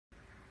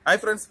Hi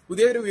friends,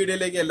 പുതിയൊരു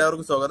വീഡിയോയിലേക്ക്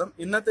എല്ലാവർക്കും സ്വാഗതം.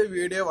 ഇന്നത്തെ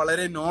വീഡിയോ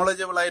വളരെ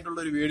നോളജബിൾ ആയിട്ടുള്ള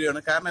ഒരു വീഡിയോ ആണ്.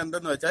 കാരണം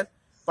എന്തെന്ന് വെച്ചാൽ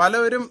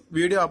പലവരും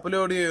വീഡിയോ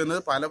അപ്ലോഡ്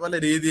ചെയ്യുന്നത് പല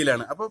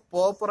രീതിയിലാണ്. അപ്പോൾ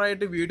പ്രോപ്പർ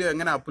ആയിട്ട് വീഡിയോ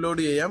എങ്ങനെ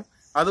അപ്ലോഡ് ചെയ്യാം,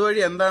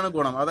 അതുവഴി എന്താണ്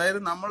ഗുണം, അതായത്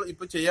നമ്മൾ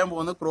ഇപ്പോൾ ചെയ്യാൻ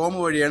പോകുന്നത് ക്രോം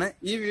വഴിയാണ്.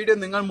 ഈ വീഡിയോ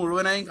നിങ്ങൾ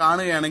മുഴുവനായും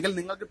കാണുകയാണെങ്കിൽ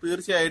നിങ്ങൾക്ക്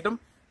തീർച്ചയായിട്ടും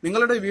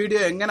നിങ്ങളുടെ വീഡിയോ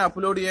എങ്ങനെ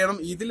അപ്ലോഡ് ചെയ്യണം,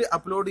 ഇതിൽ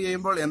അപ്ലോഡ്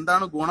ചെയ്യുമ്പോൾ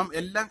എന്താണ് ഗുണം,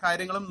 എല്ലാ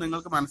കാര്യങ്ങളും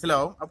നിങ്ങൾക്ക്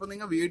മനസ്സിലാവും. അപ്പോൾ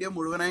നിങ്ങൾ വീഡിയോ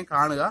മുഴുവനായും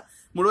കാണുക.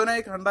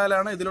 മുഴുവനായി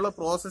കണ്ടാലാണ് ഇതിലുള്ള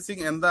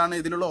പ്രോസസ്സിംഗ് എന്താണ്,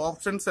 ഇതിലുള്ള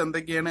ഓപ്ഷൻസ്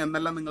എന്തൊക്കെയാണ്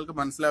എന്നെല്ലാം നിങ്ങൾക്ക്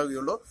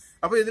മനസ്സിലാവുകയുള്ളൂ.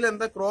 അപ്പോൾ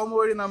ഇതിലെന്താ ക്രോം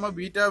വഴി നമ്മൾ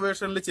ബീറ്റാ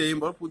വേർഷനിൽ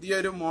ചെയ്യുമ്പോൾ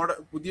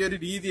പുതിയൊരു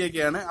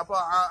രീതിയൊക്കെയാണ്. അപ്പോൾ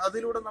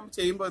അതിലൂടെ നമ്മൾ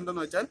ചെയ്യുമ്പോൾ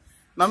എന്തെന്ന് വെച്ചാൽ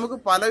നമുക്ക്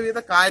പലവിധ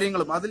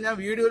കാര്യങ്ങളും അതിൽ ഞാൻ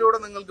വീഡിയോയിലൂടെ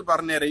നിങ്ങൾക്ക്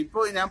പറഞ്ഞുതരാം.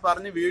 ഇപ്പോൾ ഞാൻ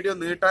പറഞ്ഞ് വീഡിയോ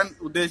നീട്ടാൻ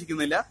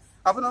ഉദ്ദേശിക്കുന്നില്ല.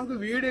 അപ്പൊ നമുക്ക്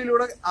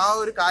വീഡിയോയിലൂടെ ആ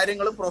ഒരു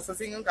കാര്യങ്ങളും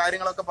പ്രോസസ്സിങ്ങും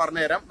കാര്യങ്ങളൊക്കെ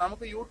പറഞ്ഞുതരാം.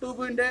 നമുക്ക്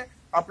യൂട്യൂബിന്റെ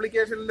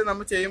ആപ്ലിക്കേഷനിൽ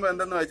നമ്മൾ ചെയ്യുമ്പോൾ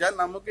എന്തെന്ന് വെച്ചാൽ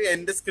നമുക്ക്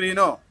എൻഡ്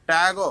സ്ക്രീനോ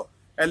ടാഗോ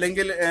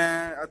അല്ലെങ്കിൽ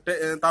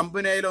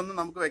തമ്പനെയിലോ ഒന്നും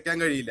നമുക്ക് വെക്കാൻ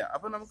കഴിയില്ല.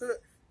 അപ്പൊ നമുക്ക്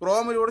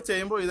ക്രോമിലൂടെ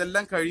ചെയ്യുമ്പോൾ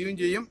ഇതെല്ലാം കഴിയുകയും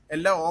ചെയ്യും.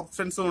 എല്ലാ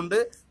ഓപ്ഷൻസും ഉണ്ട്,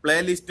 പ്ലേ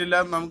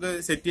ലിസ്റ്റെല്ലാം നമുക്ക്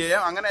സെറ്റ്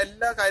ചെയ്യാം, അങ്ങനെ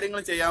എല്ലാ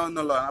കാര്യങ്ങളും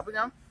ചെയ്യാമെന്നുള്ളതാണ്. അപ്പൊ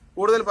ഞാൻ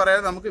കൂടുതൽ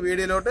പറയാതെ നമുക്ക്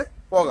വീഡിയോയിലോട്ട്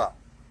പോകാം.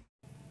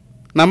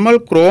 നമ്മൾ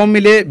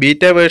ക്രോമിലെ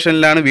ബീറ്റ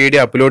വേർഷനിലാണ് വീഡിയോ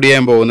അപ്ലോഡ്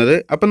ചെയ്യാൻ പോകുന്നത്.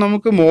 അപ്പം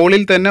നമുക്ക്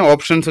മുകളിൽ തന്നെ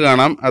ഓപ്ഷൻസ്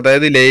കാണാം,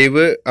 അതായത്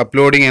ലൈവ്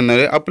അപ്ലോഡിംഗ്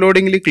എന്നത്.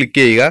 അപ്ലോഡിങ്ങിൽ ക്ലിക്ക്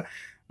ചെയ്യുക.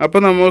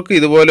 അപ്പോൾ നമുക്ക്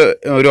ഇതുപോലെ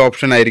ഒരു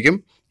ഓപ്ഷൻ ആയിരിക്കും.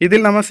 ഇതിൽ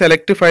നമ്മൾ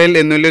സെലക്ട് ഫയൽ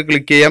എന്നതിൽ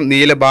ക്ലിക്ക് ചെയ്യാം.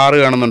 നീല ബാർ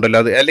കാണുന്നുണ്ടല്ലോ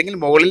അത്, അല്ലെങ്കിൽ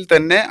മുകളിൽ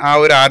തന്നെ ആ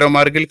ഒരു ആരോ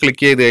മാർക്കിൽ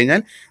ക്ലിക്ക് ചെയ്ത്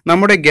കഴിഞ്ഞാൽ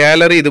നമ്മുടെ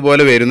ഗാലറി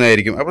ഇതുപോലെ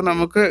വരുന്നതായിരിക്കും. അപ്പോൾ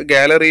നമുക്ക്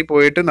ഗാലറി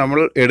പോയിട്ട്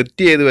നമ്മൾ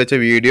എഡിറ്റ് ചെയ്ത് വെച്ച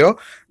വീഡിയോ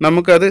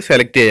നമുക്കത്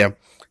സെലക്ട് ചെയ്യാം.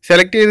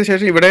 സെലക്ട് ചെയ്ത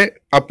ശേഷം ഇവിടെ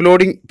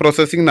അപ്ലോഡിംഗ്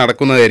പ്രോസസ്സിംഗ്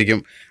നടക്കുന്നതായിരിക്കും.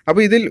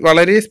 അപ്പോൾ ഇതിൽ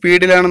വളരെ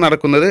സ്പീഡിലാണ്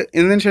നടക്കുന്നത്.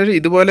 ഇതിന് ശേഷം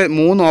ഇതുപോലെ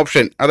 3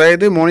 ഓപ്ഷൻ,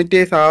 അതായത്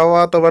മോണിറ്റൈസ്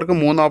ആവാത്തവർക്ക്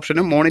 3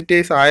 ഓപ്ഷനും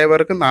മോണിറ്റൈസ്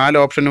ആയവർക്ക്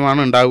 4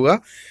 ഓപ്ഷനുമാണ് ഉണ്ടാവുക.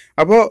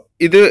 അപ്പോൾ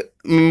ഇത്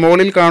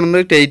മുകളിൽ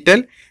കാണുന്നത്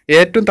ടൈറ്റിൽ,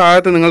 ഏറ്റവും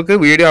താഴത്ത് നിങ്ങൾക്ക്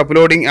വീഡിയോ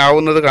അപ്ലോഡിംഗ്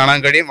ആവുന്നത് കാണാൻ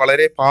കഴിയും.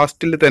 വളരെ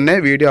ഫാസ്റ്റിൽ തന്നെ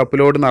വീഡിയോ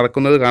അപ്ലോഡ്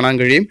നടക്കുന്നത് കാണാൻ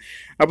കഴിയും.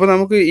 അപ്പോൾ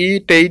നമുക്ക് ഈ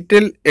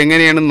ടൈറ്റിൽ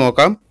എങ്ങനെയാണെന്ന്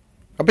നോക്കാം.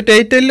 അപ്പോൾ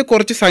ടൈറ്റിലിൽ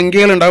കുറച്ച്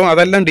സംഖ്യകൾ ഉണ്ടാകും,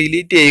 അതെല്ലാം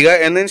ഡിലീറ്റ് ചെയ്യുക.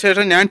 എന്നതിന്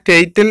ശേഷം ഞാൻ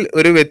ടൈറ്റിൽ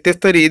ഒരു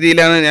വ്യത്യസ്ത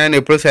രീതിയിലാണ് ഞാൻ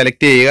എപ്പോഴും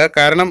സെലക്ട് ചെയ്യുക.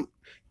 കാരണം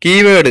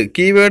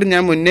കീവേഡ്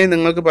ഞാൻ മുന്നേ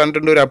നിങ്ങൾക്ക്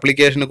പറഞ്ഞിട്ടുണ്ട് ഒരു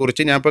ആപ്ലിക്കേഷനെ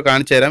കുറിച്ച്, ഞാൻ ഇപ്പോൾ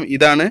കാണിച്ചു തരാം.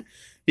 ഇതാണ്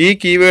ഈ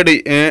കീവേഡ്,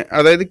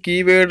 അതായത്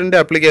കീവേഡിൻ്റെ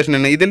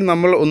ആപ്ലിക്കേഷനാണ്. ഇതിൽ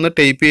നമ്മൾ ഒന്ന്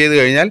ടൈപ്പ് ചെയ്ത്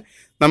കഴിഞ്ഞാൽ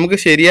നമുക്ക്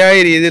ശരിയായ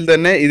രീതിയിൽ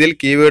തന്നെ ഇതിൽ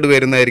കീവേഡ്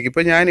വരുന്നതായിരിക്കും.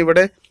 ഇപ്പോൾ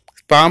ഞാനിവിടെ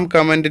സ്പാം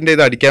കമൻറ്റിൻ്റെ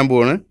ഇത് അടിക്കാൻ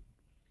പോവാണ്.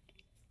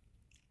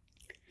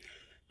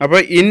 അപ്പോൾ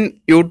ഇൻ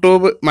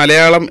യൂട്യൂബ്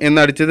മലയാളം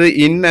എന്നടിച്ചത്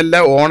ഇൻ അല്ല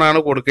ഓൺ ആണ്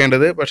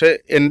കൊടുക്കേണ്ടത്, പക്ഷേ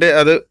എൻ്റെ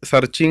അത്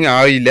സെർച്ചിങ്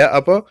ആയില്ല.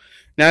 അപ്പോൾ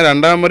ഞാൻ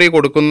 2ാം വരി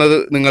കൊടുക്കുന്നത്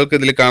നിങ്ങൾക്ക്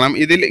ഇതിൽ കാണാം.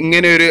 ഇതിൽ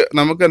ഇങ്ങനെ ഒരു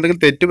നമുക്ക് എന്തെങ്കിലും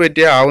തെറ്റ്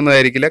പറ്റിയാൽ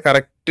ആവുന്നതായിരിക്കില്ല,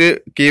 കറക്റ്റ്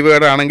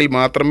കീവേഡ് ആണെങ്കിൽ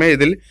മാത്രമേ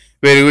ഇതിൽ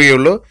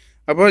വരികയുള്ളൂ.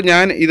 അപ്പോൾ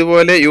ഞാൻ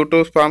ഇതുപോലെ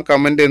യൂട്യൂബ് സ്പാം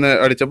കമൻറ്റ് എന്ന്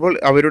അടിച്ചപ്പോൾ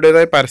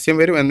അവരുടേതായ പരസ്യം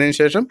വരും. എന്നതിന്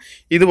ശേഷം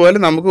ഇതുപോലെ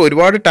നമുക്ക്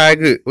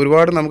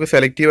ഒരുപാട് നമുക്ക്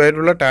സെലക്റ്റീവ്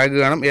ആയിട്ടുള്ള ടാഗ്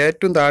കാണാം.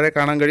 ഏറ്റവും താഴെ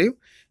കാണാൻ കഴിയും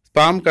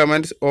spam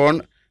comments on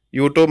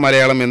YouTube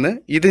Malayalam എന്ന്.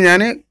 ഇത്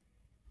ഞാൻ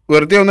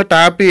വെറുതെ ഒന്ന്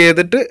ടാപ്പ്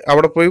ചെയ്തിട്ട്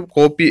അവിടെ പോയി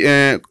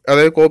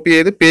കോപ്പി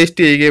ചെയ്ത്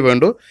പേസ്റ്റ് ചെയ്യുകയേ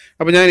വേണ്ടൂ.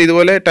 അപ്പോൾ ഞാൻ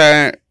ഇതുപോലെ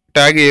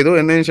ടാഗ് ചെയ്തു.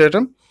 എന്നതിന്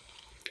ശേഷം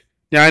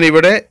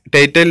ഞാനിവിടെ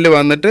ടൈറ്റിലിൽ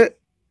വന്നിട്ട്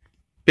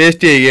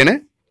പേസ്റ്റ് ചെയ്യുകയാണ്.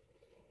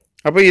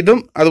 അപ്പോൾ ഇതും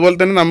അതുപോലെ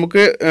തന്നെ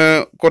നമുക്ക്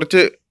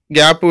കുറച്ച്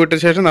ഗ്യാപ്പ്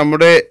വിട്ട ശേഷം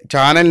നമ്മുടെ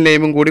ചാനൽ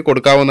നെയിമും കൂടി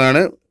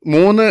കൊടുക്കാവുന്നതാണ്.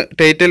 3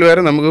 ടൈറ്റിൽ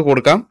വരെ നമുക്ക്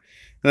കൊടുക്കാം.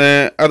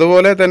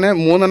 അതുപോലെ തന്നെ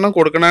 3 എണ്ണം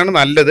കൊടുക്കണതാണ്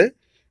നല്ലത്.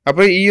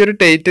 അപ്പോൾ ഈ ഒരു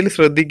ടൈറ്റിൽ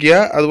ശ്രദ്ധിക്കുക.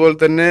 അതുപോലെ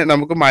തന്നെ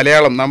നമുക്ക്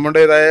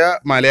നമ്മുടേതായ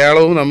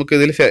മലയാളവും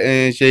നമുക്കിതിൽ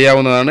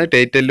ചെയ്യാവുന്നതാണ്,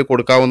 ടൈറ്റിലിൽ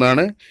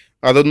കൊടുക്കാവുന്നതാണ്.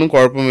 അതൊന്നും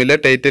കുഴപ്പമില്ല.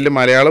 ടൈറ്റിൽ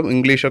മലയാളം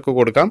ഇംഗ്ലീഷൊക്കെ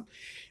കൊടുക്കാം.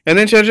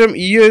 എന്നതിന് ശേഷം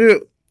ഈ ഒരു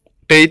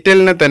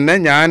ടൈറ്റിലിനെ തന്നെ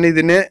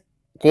ഞാനിതിനെ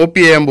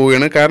കോപ്പി ചെയ്യാൻ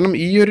പോവുകയാണ്. കാരണം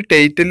ഈ ഒരു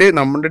ടൈറ്റിൽ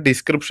നമ്മുടെ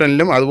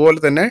ഡിസ്ക്രിപ്ഷനിലും അതുപോലെ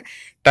തന്നെ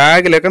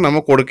ടാഗിലൊക്കെ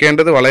നമ്മൾ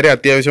കൊടുക്കേണ്ടത് വളരെ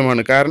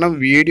അത്യാവശ്യമാണ്. കാരണം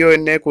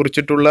വീഡിയോനെ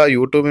കുറിച്ചിട്ടുള്ള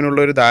യൂട്യൂബിനുള്ള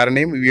ഒരു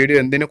ധാരണയും വീഡിയോ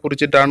എന്തിനെ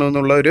കുറിച്ചിട്ടാണ്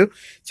എന്നുള്ള ഒരു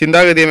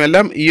ചിന്താഗതിയും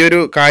എല്ലാം ഈ ഒരു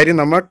കാര്യം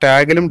നമ്മൾ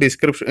ടാഗിലും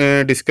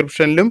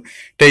ഡിസ്ക്രിപ്ഷനിലും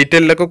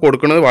ടൈറ്റിലൊക്കെ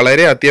കൊടുക്കുന്നത്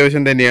വളരെ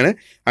അത്യാവശ്യം തന്നെയാണ്.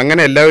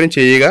 അങ്ങനെ എല്ലാവരും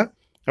ചെയ്യുക.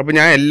 അപ്പോൾ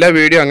ഞാൻ എല്ലാ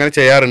വീഡിയോ അങ്ങനെ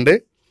ചെയ്യാറുണ്ട്.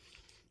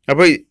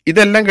 അപ്പോൾ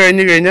ഇതെല്ലാം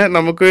കഴിഞ്ഞ് കഴിഞ്ഞാൽ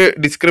നമുക്ക്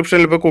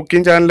ഡിസ്ക്രിപ്ഷനിൽ, ഇപ്പോൾ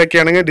കുക്കിംഗ് ചാനലൊക്കെ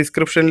ആണെങ്കിൽ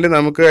ഡിസ്ക്രിപ്ഷനിൽ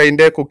നമുക്ക്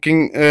അതിൻ്റെ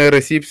കുക്കിംഗ്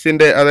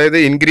റെസിപ്സിൻ്റെ, അതായത്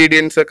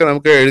ഇൻഗ്രീഡിയൻസ് ഒക്കെ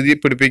നമുക്ക് എഴുതി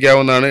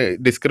പിടിപ്പിക്കാവുന്നതാണ്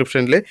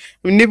ഡിസ്ക്രിപ്ഷനിൽ.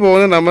 ഇനി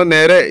പോകുന്നത് നമ്മൾ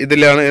നേരെ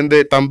ഇതിലാണ്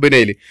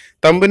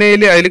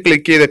തമ്പനെയിൽ അതിൽ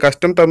ക്ലിക്ക് ചെയ്ത്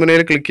കസ്റ്റം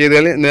തമ്പനെയിൽ ക്ലിക്ക്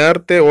ചെയ്താൽ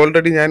നേരത്തെ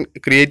ഓൾറെഡി ഞാൻ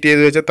ക്രിയേറ്റ്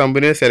ചെയ്ത് വെച്ച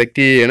തമ്പനെയിൽ സെലക്ട്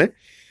ചെയ്യുകയാണ്.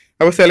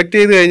 അപ്പോൾ സെലക്ട്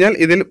ചെയ്ത് കഴിഞ്ഞാൽ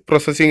ഇതിൽ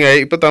പ്രോസസ്സിംഗ്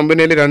ആയി. ഇപ്പോൾ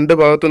തമ്പനെയിൽ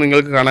 2 ഭാഗത്തും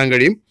നിങ്ങൾക്ക് കാണാൻ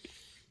കഴിയും.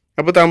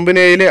 അപ്പോൾ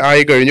തമ്പനെയിൽ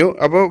ആയി കഴിഞ്ഞു.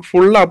 അപ്പോൾ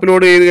ഫുൾ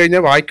അപ്ലോഡ് ചെയ്ത്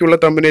കഴിഞ്ഞാൽ ബാക്കിയുള്ള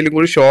തമ്പനെയിലും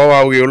കൂടി ഷോ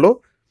ആവുകയുള്ളൂ.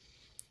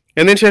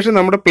 എന്നതിന് ശേഷം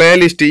നമ്മുടെ പ്ലേ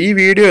ലിസ്റ്റ്, ഈ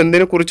വീഡിയോ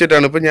എന്തിനെ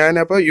കുറിച്ചിട്ടാണ്, ഇപ്പോൾ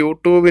ഞാനപ്പോൾ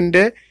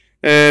യൂട്യൂബിൻ്റെ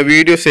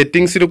വീഡിയോ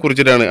സെറ്റിങ്സിനെ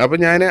കുറിച്ചിട്ടാണ്. അപ്പോൾ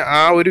ഞാൻ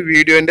ആ ഒരു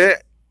വീഡിയോൻ്റെ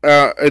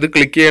ഇത്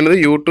ക്ലിക്ക് ചെയ്യേണ്ടത്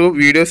യൂട്യൂബ്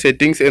വീഡിയോ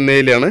സെറ്റിങ്സ്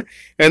എന്നതിലാണ്.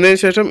 എന്നതിന്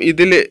ശേഷം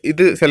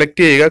ഇത്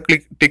സെലക്ട് ചെയ്യുക.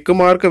 ടിക്ക്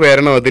മാർക്ക്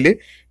വരണം. അതിൽ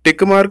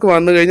ടിക്ക് മാർക്ക്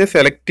വന്നു കഴിഞ്ഞാൽ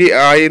സെലക്ട്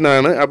ആയി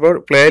എന്നാണ്. അപ്പോൾ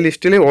പ്ലേ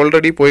ലിസ്റ്റിൽ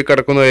ഓൾറെഡി പോയി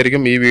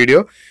കിടക്കുന്നതായിരിക്കും ഈ വീഡിയോ.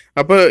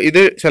 അപ്പോൾ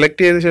ഇത്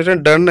സെലക്ട് ചെയ്ത ശേഷം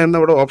ഡൺ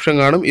എന്നവിടെ ഓപ്ഷൻ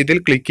കാണും, ഇതിൽ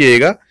ക്ലിക്ക്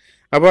ചെയ്യുക.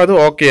 അപ്പോൾ അത്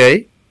ഓക്കെ ആയി.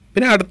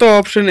 പിന്നെ അടുത്ത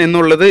ഓപ്ഷൻ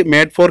എന്നുള്ളത്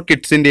മേഡ് ഫോർ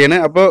കിഡ്സിൻ്റെയാണ്.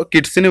 അപ്പോൾ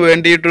കിഡ്സിന്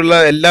വേണ്ടിയിട്ടുള്ള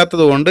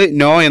എല്ലാത്തത് കൊണ്ട്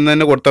നോ എന്ന്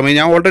തന്നെ കൊടുത്താൽ മതി.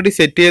 ഞാൻ ഓൾറെഡി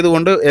സെറ്റ്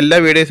ചെയ്തുകൊണ്ട് എല്ലാ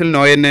വീഡിയോസിലും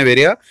നോ തന്നെ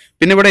വരിക.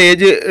 പിന്നെ ഇവിടെ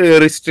ഏജ്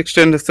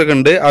റിസ്ട്രിക്ഷൻസ് ഒക്കെ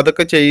ഉണ്ട്,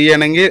 അതൊക്കെ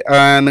ചെയ്യണമെങ്കിൽ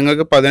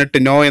നിങ്ങൾക്ക്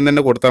 18 നോ എന്ന്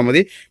തന്നെ കൊടുത്താൽ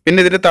മതി. പിന്നെ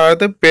ഇതിൻ്റെ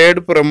താഴത്ത്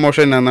പെയ്ഡ്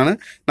പ്രൊമോഷൻ എന്നാണ്.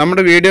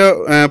 നമ്മുടെ വീഡിയോ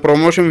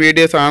പ്രൊമോഷൻ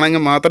വീഡിയോസ്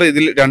ആണെങ്കിൽ മാത്രം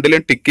ഇതിൽ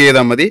രണ്ടിലും ടിക്ക്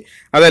ചെയ്താൽ മതി,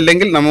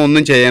 അതല്ലെങ്കിൽ നമ്മൾ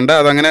ഒന്നും ചെയ്യേണ്ട,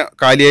 അതങ്ങനെ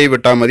കാലിയായി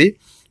വിട്ടാൽ മതി.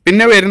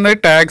 പിന്നെ വരുന്നത്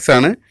ടാഗ്സ്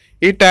ആണ്.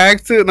 ഈ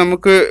ടാഗ്സ്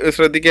നമുക്ക്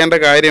ശ്രദ്ധിക്കേണ്ട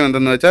കാര്യം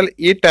എന്തെന്ന് വെച്ചാൽ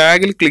ഈ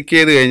ടാഗിൽ ക്ലിക്ക്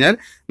ചെയ്ത് കഴിഞ്ഞാൽ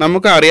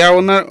നമുക്ക്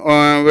അറിയാവുന്ന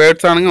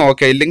വേർഡ്സ് ആണെങ്കിൽ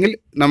ഓക്കെ, ഇല്ലെങ്കിൽ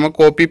നമുക്ക്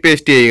കോപ്പി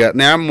പേസ്റ്റ് ചെയ്യുക.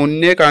 ഞാൻ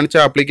മുന്നേ കാണിച്ച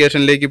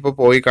ആപ്ലിക്കേഷനിലേക്ക് ഇപ്പോൾ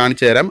പോയി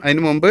കാണിച്ചു തരാം.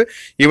 അതിന് മുമ്പ്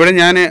ഇവിടെ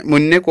ഞാൻ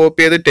മുന്നേ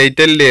കോപ്പി ചെയ്ത്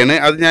ടൈറ്റലിൻ്റെയാണ്,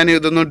 അത് ഞാൻ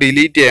ഇതൊന്ന്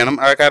ഡിലീറ്റ് ചെയ്യണം.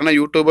 കാരണം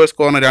യൂട്യൂബേഴ്സ്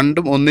കോർണർ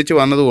രണ്ടും ഒന്നിച്ച്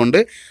വന്നതുകൊണ്ട്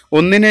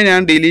ഒന്നിനെ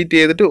ഞാൻ ഡിലീറ്റ്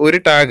ചെയ്തിട്ട്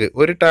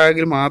ഒരു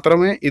ടാഗിൽ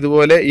മാത്രമേ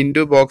ഇതുപോലെ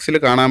ഇൻറ്റു ബോക്സിൽ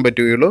കാണാൻ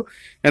പറ്റുകയുള്ളൂ.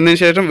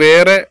 എന്നതിന് ശേഷം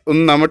വേറെ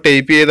ഒന്ന് നമ്മൾ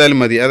ടൈപ്പ് ചെയ്താലും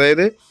മതി,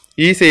 അതായത്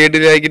ഈ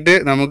സൈഡിലാക്കിയിട്ട്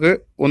നമുക്ക്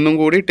ഒന്നും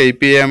കൂടി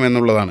ടൈപ്പ് ചെയ്യാം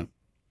എന്നുള്ളതാണ്.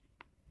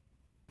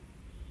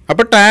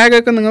 അപ്പോൾ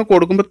ടാഗൊക്കെ നിങ്ങൾ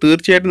കൊടുക്കുമ്പോൾ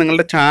തീർച്ചയായിട്ടും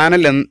നിങ്ങളുടെ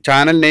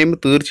ചാനൽ നെയിം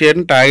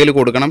തീർച്ചയായിട്ടും ടാഗിൽ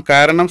കൊടുക്കണം.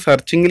 കാരണം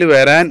സെർച്ചിങ്ങിൽ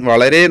വരാൻ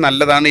വളരെ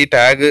നല്ലതാണ് ഈ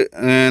ടാഗ്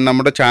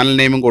നമ്മുടെ ചാനൽ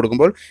നെയിമും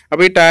കൊടുക്കുമ്പോൾ.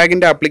 അപ്പോൾ ഈ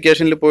ടാഗിൻ്റെ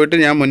ആപ്ലിക്കേഷനിൽ പോയിട്ട്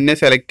ഞാൻ മുന്നേ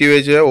സെലക്ട് ചെയ്ത്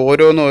വെച്ച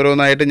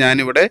ഓരോന്നായിട്ട്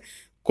ഞാനിവിടെ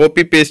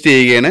കോപ്പി പേസ്റ്റ്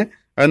ചെയ്യുകയാണ്.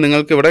 അത്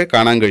നിങ്ങൾക്ക് ഇവിടെ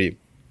കാണാൻ കഴിയും.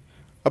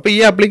 അപ്പോൾ ഈ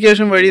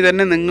ആപ്ലിക്കേഷൻ വഴി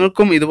തന്നെ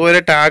നിങ്ങൾക്കും ഇതുപോലെ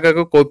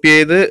ടാഗൊക്കെ കോപ്പി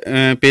ചെയ്ത്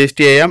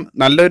പേസ്റ്റ് ചെയ്യാം.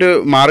 നല്ലൊരു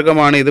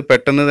മാർഗ്ഗമാണ് ഇത്.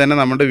 പെട്ടെന്ന് തന്നെ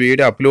നമ്മുടെ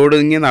വീഡിയോ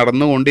അപ്ലോഡിങ്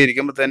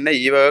നടന്നുകൊണ്ടിരിക്കുമ്പോൾ തന്നെ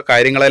ഈ വക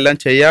കാര്യങ്ങളെല്ലാം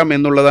ചെയ്യാം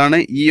എന്നുള്ളതാണ്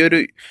ഈ ഒരു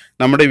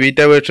നമ്മുടെ വീറ്റ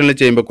വേർഷനിൽ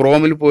ചെയ്യുമ്പോൾ.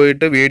 ക്രോമിൽ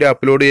പോയിട്ട് വീഡിയോ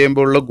അപ്ലോഡ്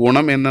ചെയ്യുമ്പോൾ ഉള്ള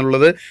ഗുണം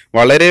എന്നുള്ളത്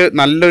വളരെ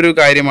നല്ലൊരു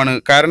കാര്യമാണ്.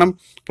 കാരണം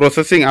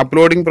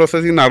അപ്ലോഡിങ്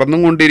പ്രോസസ്സിങ്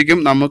നടന്നുകൊണ്ടിരിക്കും,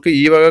 നമുക്ക്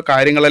ഈ വക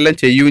കാര്യങ്ങളെല്ലാം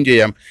ചെയ്യുകയും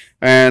ചെയ്യാം.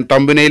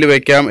 തമ്പനയിൽ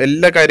വെക്കാം,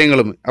 എല്ലാ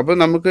കാര്യങ്ങളും. അപ്പോൾ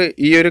നമുക്ക്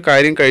ഈ ഒരു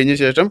കാര്യം കഴിഞ്ഞ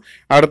ശേഷം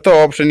അടുത്ത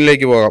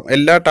ഓപ്ഷനിലേക്ക് പോകാം.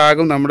 എല്ലാ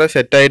ടാഗും നമ്മുടെ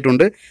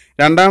സെറ്റായിട്ടുണ്ട്.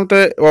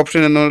 രണ്ടാമത്തെ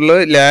ഓപ്ഷൻ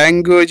എന്നുള്ളത്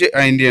ലാംഗ്വേജ്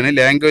അതിൻ്റെയാണ്.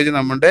 ലാംഗ്വേജ്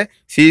നമ്മുടെ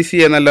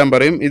CC എന്നെല്ലാം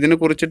പറയും. ഇതിനെ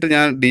കുറിച്ചിട്ട്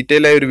ഞാൻ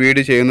ഡീറ്റെയിൽ ആയി ഒരു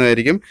വീഡിയോ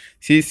ചെയ്യുന്നതായിരിക്കും,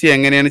 CC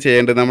എങ്ങനെയാണ്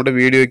ചെയ്യേണ്ടത് നമ്മുടെ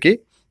വീഡിയോയ്ക്ക്.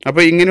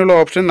 അപ്പോൾ ഇങ്ങനെയുള്ള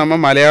ഓപ്ഷൻ നമ്മൾ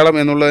മലയാളം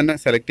എന്നുള്ളത് തന്നെ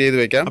സെലക്ട് ചെയ്ത്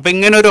വെക്കാം. അപ്പോൾ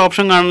ഇങ്ങനെ ഒരു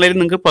ഓപ്ഷൻ കാണണമെങ്കിൽ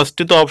നിങ്ങൾക്ക്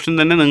ഫസ്റ്റത്തെ ഓപ്ഷൻ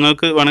തന്നെ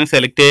നിങ്ങൾക്ക് വേണമെങ്കിൽ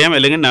സെലക്ട് ചെയ്യാം,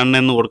 അല്ലെങ്കിൽ നൺ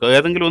എന്ന് കൊടുക്കുക.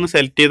 ഏതെങ്കിലും ഒന്ന്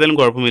സെലക്ട് ചെയ്താലും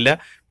കുഴപ്പമില്ല.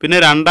 പിന്നെ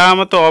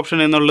രണ്ടാമത്തെ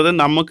ഓപ്ഷൻ എന്നുള്ളത്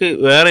നമുക്ക്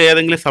വേറെ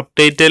ഏതെങ്കിലും സബ്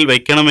ടൈറ്റിൽ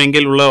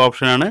വെക്കണമെങ്കിൽ ഉള്ള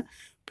ഓപ്ഷനാണ്.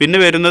 പിന്നെ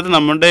വരുന്നത്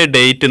നമ്മുടെ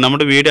ഡേറ്റ്,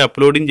 നമ്മുടെ വീഡിയോ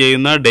അപ്ലോഡിങ്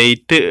ചെയ്യുന്ന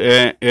ഡേറ്റ്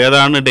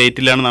ഏതാണ്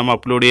ഡേറ്റിലാണ് നമ്മൾ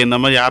അപ്ലോഡ് ചെയ്യുന്നത്.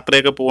 നമ്മൾ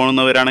യാത്രയൊക്കെ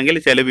പോകുന്നവരാണെങ്കിൽ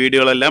ചില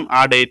വീഡിയോകളെല്ലാം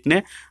ആ ഡേറ്റിനെ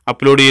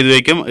അപ്ലോഡ് ചെയ്ത്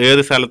വയ്ക്കും.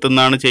 ഏത് സ്ഥലത്തു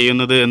നിന്നാണ്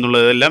ചെയ്യുന്നത്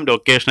എന്നുള്ളതെല്ലാം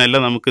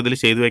ലൊക്കേഷനെല്ലാം നമുക്ക് ഇതിൽ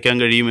ചെയ്തു വയ്ക്കാൻ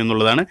കഴിയും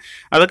എന്നുള്ളതാണ്.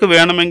 അതൊക്കെ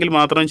വേണമെങ്കിൽ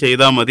മാത്രം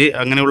ചെയ്താൽ മതി,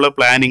 അങ്ങനെയുള്ള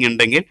പ്ലാനിങ്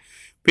ഉണ്ടെങ്കിൽ.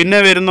 പിന്നെ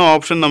വരുന്ന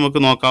ഓപ്ഷൻ നമുക്ക്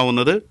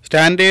നോക്കാവുന്നത്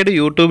സ്റ്റാൻഡേർഡ്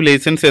യൂട്യൂബ്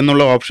ലൈസൻസ്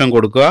എന്നുള്ള ഓപ്ഷൻ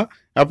കൊടുക്കുക.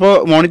 അപ്പോൾ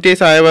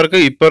മോണിറ്റൈസ് ആയവർക്ക്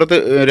ഇപ്പുറത്ത്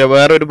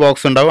വേറൊരു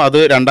ബോക്സ് ഉണ്ടാവും, അത്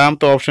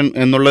രണ്ടാമത്തെ ഓപ്ഷൻ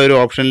എന്നുള്ള ഒരു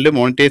ഓപ്ഷനിൽ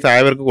മോണിറ്റൈസ്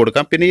ആയവർക്ക്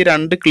കൊടുക്കാം. പിന്നെ ഈ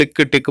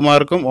 2 ടിക്ക്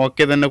മാർക്കും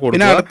ഓക്കെ തന്നെ കൊടുക്കും.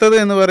 പിന്നെ അടുത്തത്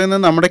എന്ന്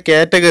പറയുന്നത് നമ്മുടെ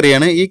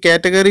കാറ്റഗറിയാണ്. ഈ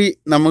കാറ്റഗറി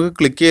നമുക്ക്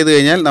ക്ലിക്ക് ചെയ്ത്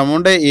കഴിഞ്ഞാൽ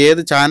നമ്മുടെ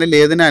ചാനൽ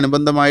ഏതിന്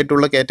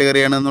അനുബന്ധമായിട്ടുള്ള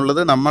കാറ്റഗറിയാണ്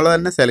എന്നുള്ളത് നമ്മൾ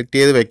തന്നെ സെലക്ട്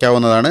ചെയ്ത്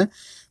വെക്കാവുന്നതാണ്.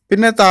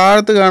 പിന്നെ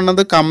താഴത്ത്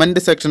കാണുന്നത്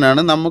കമൻറ്റ്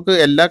സെക്ഷനാണ്. നമുക്ക്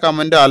എല്ലാ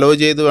കമൻറ്റും അലോ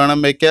ചെയ്ത് വേണം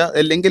വയ്ക്കുക,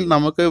 അല്ലെങ്കിൽ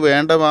നമുക്ക്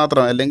വേണ്ട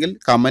മാത്രം, അല്ലെങ്കിൽ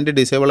കമൻറ്റ്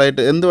ഡിസേബിൾ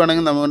ആയിട്ട് എന്ത്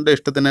വേണമെങ്കിൽ നമ്മുടെ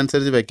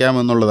ഇഷ്ടത്തിനനുസരിച്ച്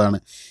വെക്കാമെന്നുള്ളതാണ്.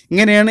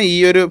 ഇങ്ങനെയാണ് ഈ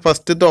ഒരു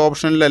ഫസ്റ്റത്തെ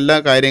ഓപ്ഷനിലെ എല്ലാ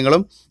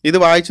കാര്യങ്ങളും. ഇത്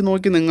വായിച്ചു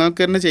നോക്കി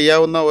നിങ്ങൾക്ക് തന്നെ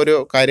ചെയ്യാവുന്ന ഓരോ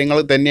കാര്യങ്ങൾ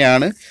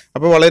തന്നെയാണ്.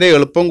 അപ്പോൾ വളരെ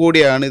എളുപ്പം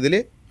കൂടിയാണ് ഇതിൽ.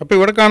 അപ്പോൾ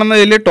ഇവിടെ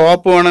കാണുന്നതിൽ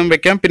ടോപ്പ് വേണം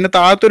വെക്കാം. പിന്നെ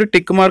താഴത്തൊരു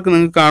ടിക്ക് മാർക്ക്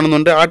നിങ്ങൾക്ക്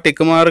കാണുന്നുണ്ട്, ആ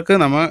ടിക്ക് മാർക്ക്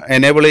നമ്മൾ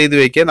എനേബിൾ ചെയ്ത്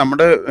വെക്കുക.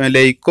 നമ്മുടെ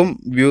ലൈക്കും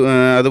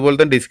അതുപോലെ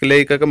തന്നെ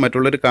ഡിസ്ലൈക്കൊക്കെ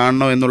മറ്റുള്ളവർ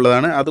കാണണോ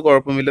എന്നുള്ളതാണ്, അത്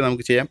കുഴപ്പമില്ല,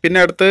 നമുക്ക് ചെയ്യാം. പിന്നെ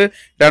അടുത്ത്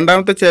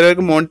രണ്ടാമത്തെ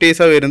ചിലർക്ക്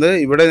മോണിറ്റൈസാണ് വരുന്നത്.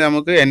 ഇവിടെ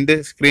നമുക്ക് എൻഡ്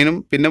സ്ക്രീനും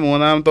പിന്നെ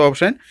മൂന്നാമത്തെ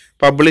ഓപ്ഷൻ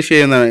പബ്ലിഷ്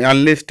ചെയ്യുന്നതാണ്.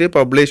 അൺലിസ്റ്റ്,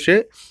 പബ്ലിഷ്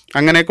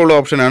അങ്ങനെയൊക്കെയുള്ള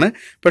ഓപ്ഷനാണ്.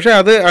 പക്ഷേ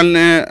അത്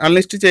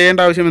അൺലിസ്റ്റ് ചെയ്യേണ്ട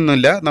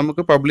ആവശ്യമൊന്നുമില്ല.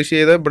 നമുക്ക് പബ്ലിഷ്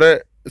ചെയ്ത് ഇവിടെ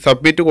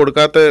സബ്മിറ്റ്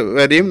കൊടുക്കാത്ത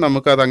വരെയും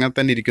നമുക്ക് അത് അങ്ങനെ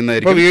തന്നെ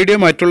ഇരിക്കുന്നതായിരിക്കും. അപ്പോൾ വീഡിയോ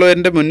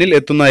മറ്റുള്ളവരുടെ മുന്നിൽ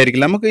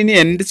എത്തുന്നതായിരിക്കില്ല. നമുക്ക് ഇനി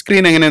എൻഡ്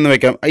സ്ക്രീൻ എങ്ങനെയെന്ന്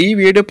വെക്കാം. ഈ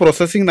വീഡിയോ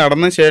പ്രോസസ്സിംഗ്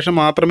നടന്ന ശേഷം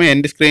മാത്രമേ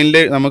എൻഡ് സ്ക്രീനിൽ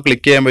നമുക്ക്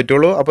ക്ലിക്ക് ചെയ്യാൻ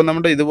പറ്റുള്ളൂ. അപ്പോൾ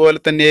നമ്മുടെ ഇതുപോലെ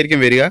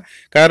തന്നെയായിരിക്കും വരിക.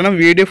 കാരണം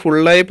വീഡിയോ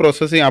ഫുള്ളായി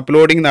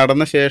അപ്ലോഡിങ്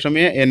നടന്ന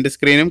ശേഷമേ എൻഡ്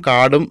സ്ക്രീനും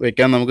കാർഡും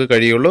വെക്കാൻ നമുക്ക്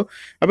കഴിയുള്ളൂ.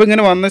 അപ്പോൾ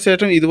ഇങ്ങനെ വന്ന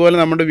ശേഷം ഇതുപോലെ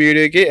നമ്മുടെ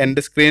വീഡിയോയ്ക്ക്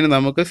എൻഡ് സ്ക്രീൻ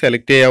നമുക്ക്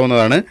സെലക്ട്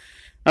ചെയ്യാവുന്നതാണ്.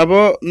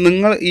 അപ്പോൾ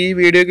നിങ്ങൾ ഈ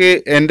വീഡിയോക്ക്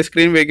എൻഡ്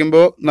സ്ക്രീൻ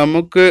വയ്ക്കുമ്പോൾ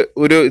നമുക്ക്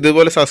ഒരു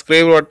ഇതുപോലെ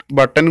സബ്സ്ക്രൈബ്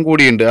ബട്ടൺ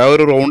കൂടിയുണ്ട്, ആ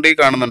ഒരു റൗണ്ടിൽ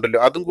കാണുന്നുണ്ടല്ലോ,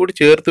 അതും കൂടി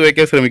ചേർത്ത്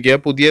വയ്ക്കാൻ ശ്രമിക്കുക.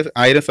 പുതിയ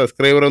 1000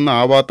 സബ്സ്ക്രൈബർ ഒന്നും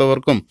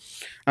ആവാത്തവർക്കും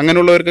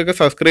അങ്ങനെയുള്ളവർക്കൊക്കെ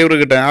സബ്സ്ക്രൈബർ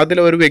കിട്ടാൻ അതിൽ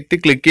ഒരു വ്യക്തി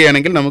ക്ലിക്ക്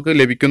ചെയ്യുകയാണെങ്കിൽ നമുക്ക്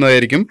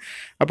ലഭിക്കുന്നതായിരിക്കും.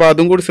 അപ്പോൾ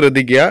അതും കൂടി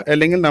ശ്രദ്ധിക്കുക.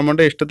 അല്ലെങ്കിൽ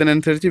നമ്മുടെ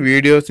ഇഷ്ടത്തിനനുസരിച്ച്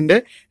വീഡിയോസിൻ്റെ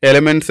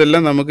എലമെൻറ്റ്സ്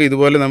എല്ലാം നമുക്ക്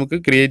ഇതുപോലെ നമുക്ക്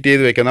ക്രിയേറ്റ്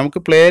ചെയ്ത് വെക്കാം.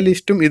 നമുക്ക് പ്ലേ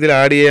ലിസ്റ്റും ഇതിൽ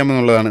ആഡ്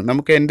ചെയ്യാമെന്നുള്ളതാണ്.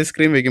 നമുക്ക് എൻഡ്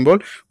സ്ക്രീൻ വെക്കുമ്പോൾ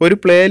ഒരു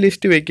പ്ലേ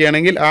ലിസ്റ്റ്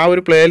വെക്കുകയാണെങ്കിൽ ആ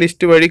ഒരു പ്ലേ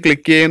ലിസ്റ്റ് വഴി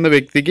ക്ലിക്ക് ചെയ്യുന്ന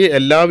വ്യക്തിക്ക്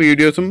എല്ലാ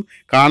വീഡിയോസും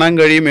കാണാൻ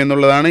കഴിയും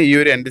എന്നുള്ളതാണ് ഈ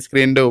ഒരു എൻഡ്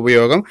സ്ക്രീനിൻ്റെ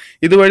ഉപയോഗം.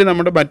 ഇതുവഴി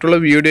നമ്മുടെ മറ്റുള്ള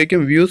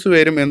വീഡിയോയ്ക്കും വ്യൂസ്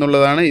വരും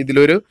എന്നുള്ളതാണ്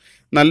ഇതിലൊരു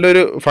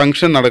നല്ലൊരു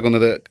ഫംഗ്ഷൻ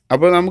നടക്കുന്നത്.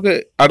 അപ്പോൾ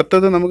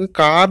അടുത്തത് നമുക്ക്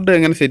കാർഡ്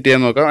എങ്ങനെ സെറ്റ്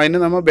ചെയ്യാൻ നോക്കാം. അതിന്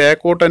നമ്മൾ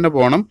ബാക്കോട്ട് തന്നെ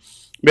പോകണം.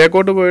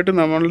 ബാക്കോട്ട് പോയിട്ട്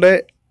നമ്മളുടെ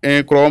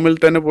ക്രോമിൽ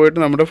തന്നെ പോയിട്ട്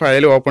നമ്മുടെ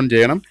ഫയൽ ഓപ്പൺ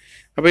ചെയ്യണം.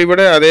 അപ്പോൾ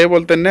ഇവിടെ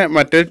അതേപോലെ തന്നെ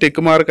മറ്റൊരു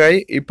ടിക്ക് മാർക്കായി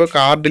ഇപ്പോൾ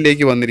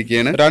കാർഡിലേക്ക്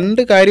വന്നിരിക്കുകയാണ്.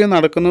 2 കാര്യം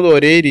നടക്കുന്നത്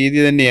ഒരേ രീതി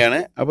തന്നെയാണ്.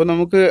 അപ്പോൾ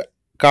നമുക്ക്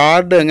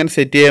കാർഡ് എങ്ങനെ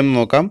സെറ്റ് ചെയ്യാമെന്ന്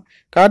നോക്കാം.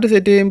 കാർഡ്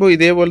സെറ്റ് ചെയ്യുമ്പോൾ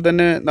ഇതേപോലെ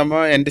തന്നെ നമ്മൾ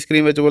എൻ്റെ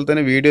സ്ക്രീൻ വെച്ച പോലെ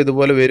തന്നെ വീഡിയോ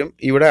ഇതുപോലെ വരും.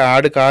 ഇവിടെ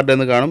ആഡ് കാർഡ്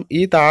എന്ന് കാണും.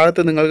 ഈ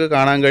താഴത്ത് നിങ്ങൾക്ക്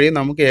കാണാൻ കഴിയും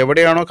നമുക്ക്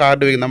എവിടെയാണോ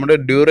കാർഡ് വയ്ക്കുന്നത്, നമ്മുടെ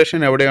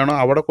ഡ്യൂറേഷൻ എവിടെയാണോ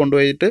അവിടെ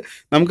കൊണ്ടുപോയിട്ട്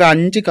നമുക്ക്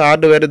 5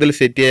 കാർഡ് വരെ ഇതിൽ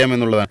സെറ്റ് ചെയ്യാം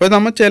എന്നുള്ളതാണ്. അപ്പോൾ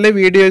നമ്മൾ ചില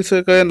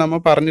വീഡിയോസൊക്കെ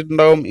നമ്മൾ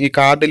പറഞ്ഞിട്ടുണ്ടാവും ഈ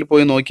കാർഡിൽ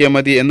പോയി നോക്കിയാൽ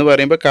മതി എന്ന്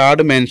പറയുമ്പോൾ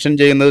കാർഡ് മെൻഷൻ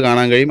ചെയ്യുന്നത്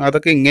കാണാൻ കഴിയും.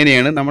 അതൊക്കെ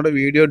ഇങ്ങനെയാണ്. നമ്മുടെ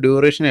വീഡിയോ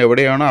ഡ്യൂറേഷൻ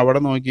എവിടെയാണോ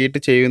അവിടെ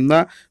നോക്കിയിട്ട് ചെയ്യുന്ന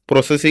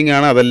പ്രോസസ്സിംഗ്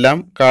ആണ് അതെല്ലാം.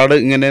 കാർഡ്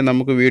ഇങ്ങനെ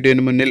നമുക്ക്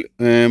വീഡിയോന് മുന്നിൽ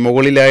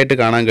മുകളിലായിട്ട്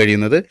കാണാൻ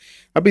കഴിയുന്നത്.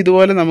 അപ്പോൾ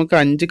ഇതുപോലെ നമുക്ക്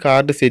 5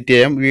 കാർഡ് സെറ്റ്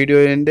ചെയ്യാം.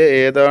 വീഡിയോൻ്റെ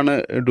ഏതാണ്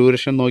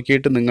ഡ്യൂറേഷൻ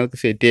നോക്കിയിട്ട് നിങ്ങൾക്ക്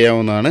സെറ്റ്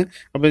ചെയ്യാവുന്നതാണ്.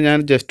 അപ്പോൾ ഞാൻ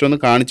ജസ്റ്റ് ഒന്ന്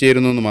കാണിച്ചു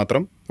തരുന്നു എന്ന്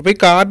മാത്രം. അപ്പോൾ ഈ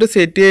കാർഡ്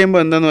സെറ്റ്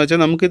ചെയ്യുമ്പോൾ എന്താണെന്ന്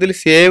വെച്ചാൽ നമുക്കിതിൽ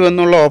സേവ്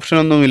എന്നുള്ള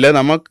ഓപ്ഷനൊന്നുമില്ല.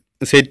 നമുക്ക്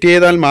സെറ്റ്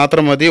ചെയ്താൽ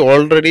മാത്രം മതി,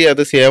 ഓൾറെഡി അത്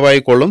സേവ്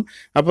ആയിക്കൊള്ളും.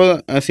 അപ്പോൾ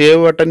സേവ്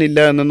ബട്ടൺ ഇല്ല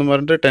എന്നൊന്നും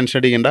പറഞ്ഞിട്ട് ടെൻഷൻ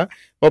അടിക്കണ്ട.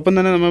 ഒപ്പം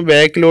തന്നെ നമ്മൾ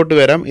ബാക്കിലോട്ട്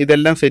വരാം.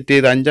 ഇതെല്ലാം സെറ്റ്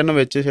ചെയ്ത് 5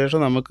 വെച്ച ശേഷം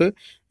നമുക്ക്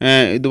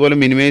ഇതുപോലെ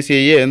മിനിമൈസ്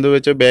ചെയ്യുക. എന്ന്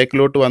വെച്ചാൽ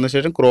ബാക്കിലോട്ട് വന്ന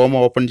ശേഷം ക്രോം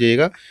ഓപ്പൺ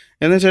ചെയ്യുക.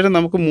 എന്നശേഷം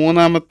നമുക്ക്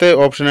മൂന്നാമത്തെ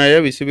ഓപ്ഷനായ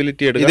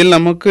വിസിബിലിറ്റി എടുക്കുക. ഇതിൽ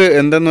നമുക്ക്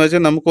എന്താണെന്ന്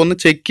വെച്ചാൽ നമുക്കൊന്ന്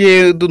ചെക്ക്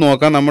ചെയ്ത്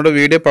നോക്കാം നമ്മുടെ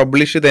വീഡിയോ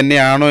പബ്ലിഷ്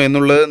തന്നെയാണോ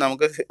എന്നുള്ളത്.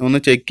 നമുക്ക്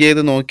ഒന്ന് ചെക്ക്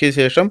ചെയ്ത് നോക്കിയ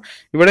ശേഷം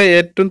ഇവിടെ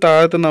ഏറ്റവും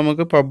താഴത്ത്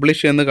നമുക്ക്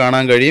പബ്ലിഷ് എന്ന്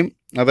കാണാൻ കഴിയും.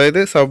 അതായത്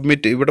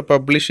സബ്മിറ്റ്. ഇവിടെ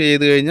പബ്ലിഷ്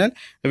ചെയ്ത് കഴിഞ്ഞാൽ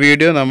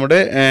വീഡിയോ നമ്മുടെ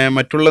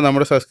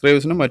നമ്മുടെ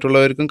സബ്സ്ക്രൈബേഴ്സിനും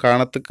മറ്റുള്ളവർക്കും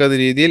കാണത്തക്ക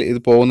രീതിയിൽ ഇത്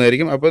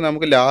പോകുന്നതായിരിക്കും. അപ്പോൾ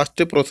നമുക്ക്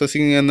ലാസ്റ്റ്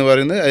പ്രോസസ്സിംഗ് എന്ന്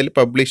പറയുന്നത് അതിൽ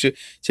പബ്ലിഷ്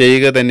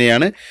ചെയ്യുക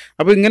തന്നെയാണ്.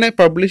 അപ്പോൾ ഇങ്ങനെ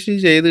പബ്ലിഷ്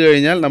ചെയ്ത്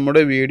കഴിഞ്ഞാൽ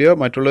നമ്മുടെ വീഡിയോ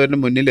മറ്റുള്ളവരുടെ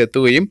മുന്നിൽ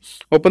എത്തുകയും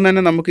ഒപ്പം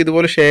തന്നെ നമുക്ക്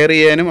ഇതുപോലെ ഷെയർ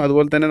ചെയ്യാനും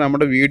അതുപോലെ തന്നെ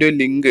നമ്മുടെ വീഡിയോ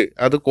ലിങ്ക്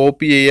അത്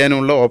കോപ്പി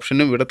ചെയ്യാനുള്ള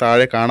ഓപ്ഷനും ഇവിടെ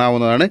താഴെ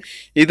കാണാവുന്നതാണ്.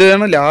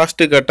 ഇതാണ്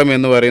ലാസ്റ്റ് ഘട്ടം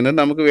എന്ന് പറയുന്നത്.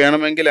 നമുക്ക്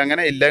വേണമെങ്കിൽ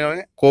അങ്ങനെ ഇല്ല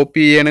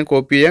കോപ്പി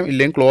ചെയ്യാം,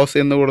 ഇല്ലെങ്കിൽ ക്ലോസ്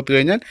എന്ന് കൊടുത്തു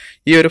കഴിഞ്ഞാൽ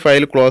ഈ ഒരു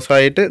ഫയൽ ക്ലോസ്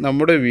ആയിട്ട്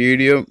നമ്മുടെ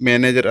വീഡിയോ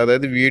മാനേജർ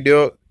അതായത് വീഡിയോ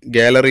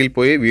ഗാലറിയിൽ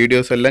പോയി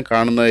വീഡിയോസ് എല്ലാം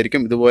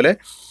കാണുന്നതായിരിക്കും ഇതുപോലെ.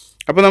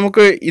 അപ്പോൾ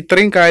നമുക്ക്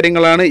ഇത്രയും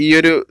കാര്യങ്ങളാണ് ഈ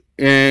ഒരു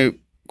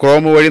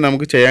ക്രോം വഴി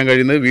നമുക്ക് ചെയ്യാൻ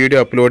കഴിയുന്നത്. വീഡിയോ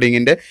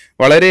അപ്ലോഡിങ്ങിൻ്റെ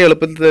വളരെ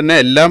എളുപ്പത്തിൽ തന്നെ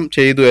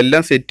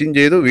എല്ലാം സെറ്റിംഗ്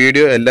ചെയ്തു,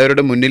 വീഡിയോ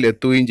എല്ലാവരുടെ മുന്നിൽ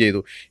എത്തുകയും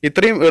ചെയ്തു.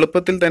 ഇത്രയും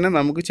എളുപ്പത്തിൽ തന്നെ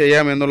നമുക്ക്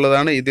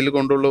ചെയ്യാമെന്നുള്ളതാണ് ഇതിൽ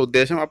കൊണ്ടുള്ള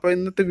ഉദ്ദേശം. അപ്പോൾ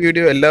ഇന്നത്തെ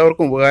വീഡിയോ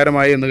എല്ലാവർക്കും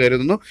ഉപകാരമായി എന്ന്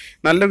കരുതുന്നു.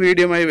 നല്ല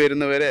വീഡിയോയുമായി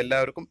വരുന്നവരെ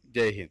എല്ലാവർക്കും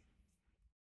ജയ് ഹിന്ദ്.